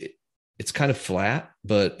it's kind of flat,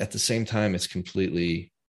 but at the same time, it's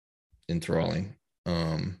completely enthralling.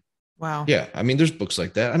 Wow. Yeah. I mean, there's books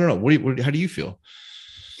like that. I don't know. How do you feel?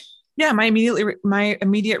 Yeah. My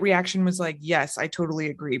immediate reaction was like, yes, I totally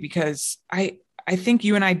agree, because I think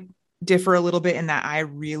you and I differ a little bit in that I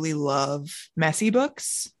really love messy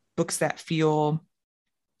books that feel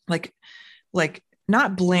like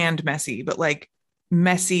not bland messy, but like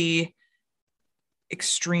messy,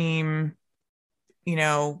 extreme,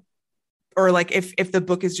 or like if the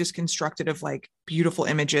book is just constructed of like beautiful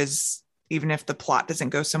images, even if the plot doesn't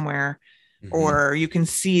go somewhere, or you can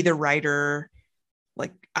see the writer,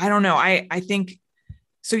 like, I don't know. I think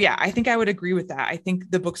so. Yeah, I think I would agree with that. I think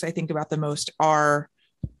the books I think about the most are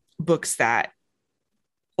books that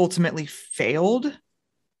ultimately failed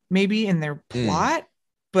maybe in their plot,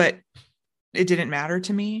 but it didn't matter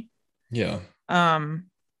to me. Yeah. And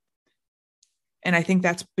I think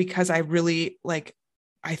that's because I really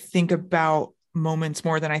I think about moments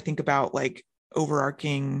more than I think about like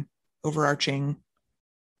overarching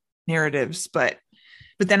narratives. But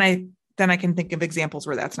then I can think of examples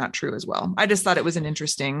where that's not true as well. I just thought it was an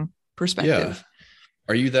interesting perspective. Yeah.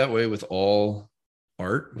 Are you that way with all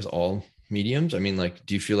art, with all mediums? I mean, like,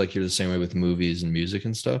 do you feel like you're the same way with movies and music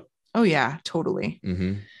and stuff? Oh yeah, totally.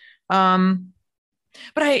 But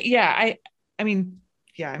I mean,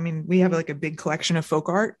 we have like a big collection of folk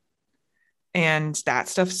art, and that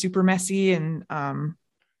stuff's super messy and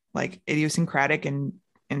like idiosyncratic and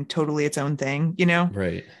totally its own thing,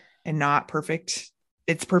 Right. And not perfect.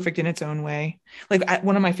 It's perfect in its own way. Like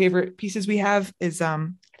one of my favorite pieces we have is I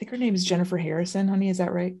think her name is Jennifer Harrison, honey. Is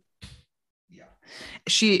that right? Yeah.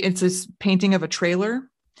 It's this painting of a trailer,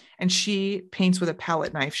 and she paints with a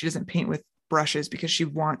palette knife. She doesn't paint with brushes because she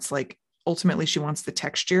wants ultimately she wants the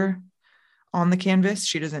texture on the canvas.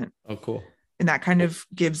 She doesn't. Oh, cool. And that kind of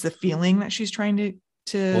gives the feeling that she's trying to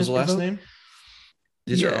What was the last evoke. name?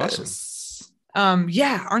 These are awesome.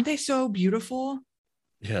 Yeah. Aren't they so beautiful?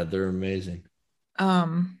 Yeah, they're amazing.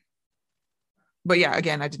 But yeah,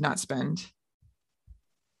 again, I did not spend.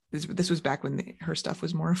 This was back when her stuff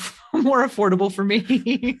was more affordable for me.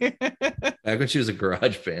 Back when she was a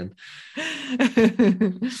garage band.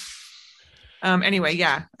 Anyway,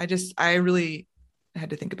 yeah, I really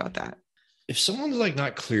had to think about that. If someone's like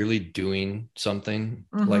not clearly doing something,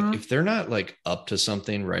 like if they're not like up to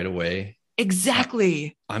something right away,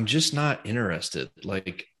 exactly, I'm just not interested.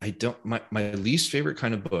 Like my least favorite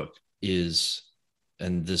kind of book is,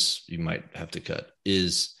 and this you might have to cut,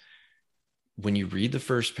 is when you read the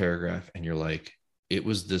first paragraph and you're like, it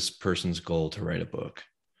was this person's goal to write a book.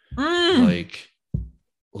 Like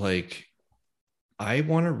I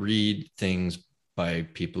want to read things by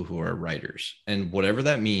people who are writers, and whatever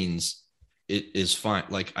that means, it is fine.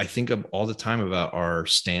 Like I think of all the time about our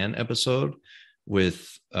Stan episode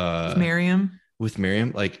with Miriam.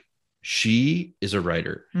 Like she is a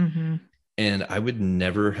writer. Mm-hmm. And I would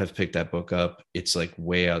never have picked that book up. It's like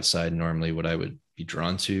way outside normally what I would be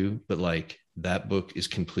drawn to, but like that book is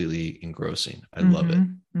completely engrossing. I love it.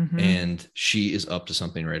 Mm-hmm. And she is up to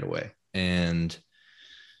something right away. And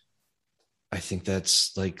I think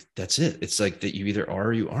that's it. It's like that you either are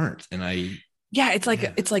or you aren't. And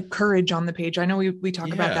it's like courage on the page. I know we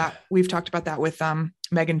talk about that. We've talked about that with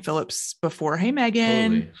Megan Phillips before. Hey,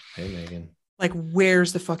 Megan. Totally. Hey, Megan. Like,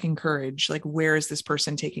 where's the fucking courage? Like, where is this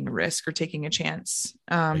person taking a risk or taking a chance?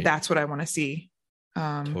 Right. That's what I want to see.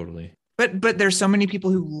 Totally. But there's so many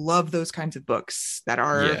people who love those kinds of books that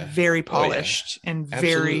are very polished and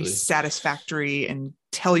very satisfactory and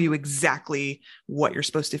tell you exactly what you're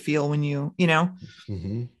supposed to feel when you know.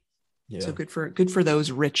 Mm-hmm. Yeah. So good for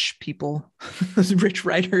those rich people, those rich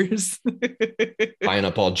writers. Buying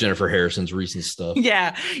up all Jennifer Harrison's recent stuff.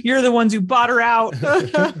 Yeah, you're the ones who bought her out.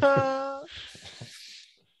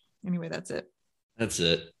 Anyway, that's it. That's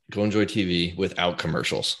it. Go enjoy TV without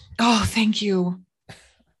commercials. Oh, thank you.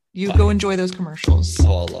 You go enjoy those commercials.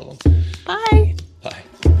 Oh, I love them. Bye. Bye.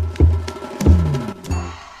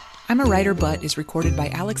 I'm a Writer But is recorded by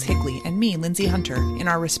Alex Higley and me, Lindsay Hunter, in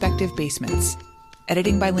our respective basements.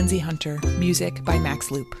 Editing by Lindsay Hunter. Music by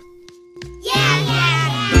Max Loop. Yeah, yeah.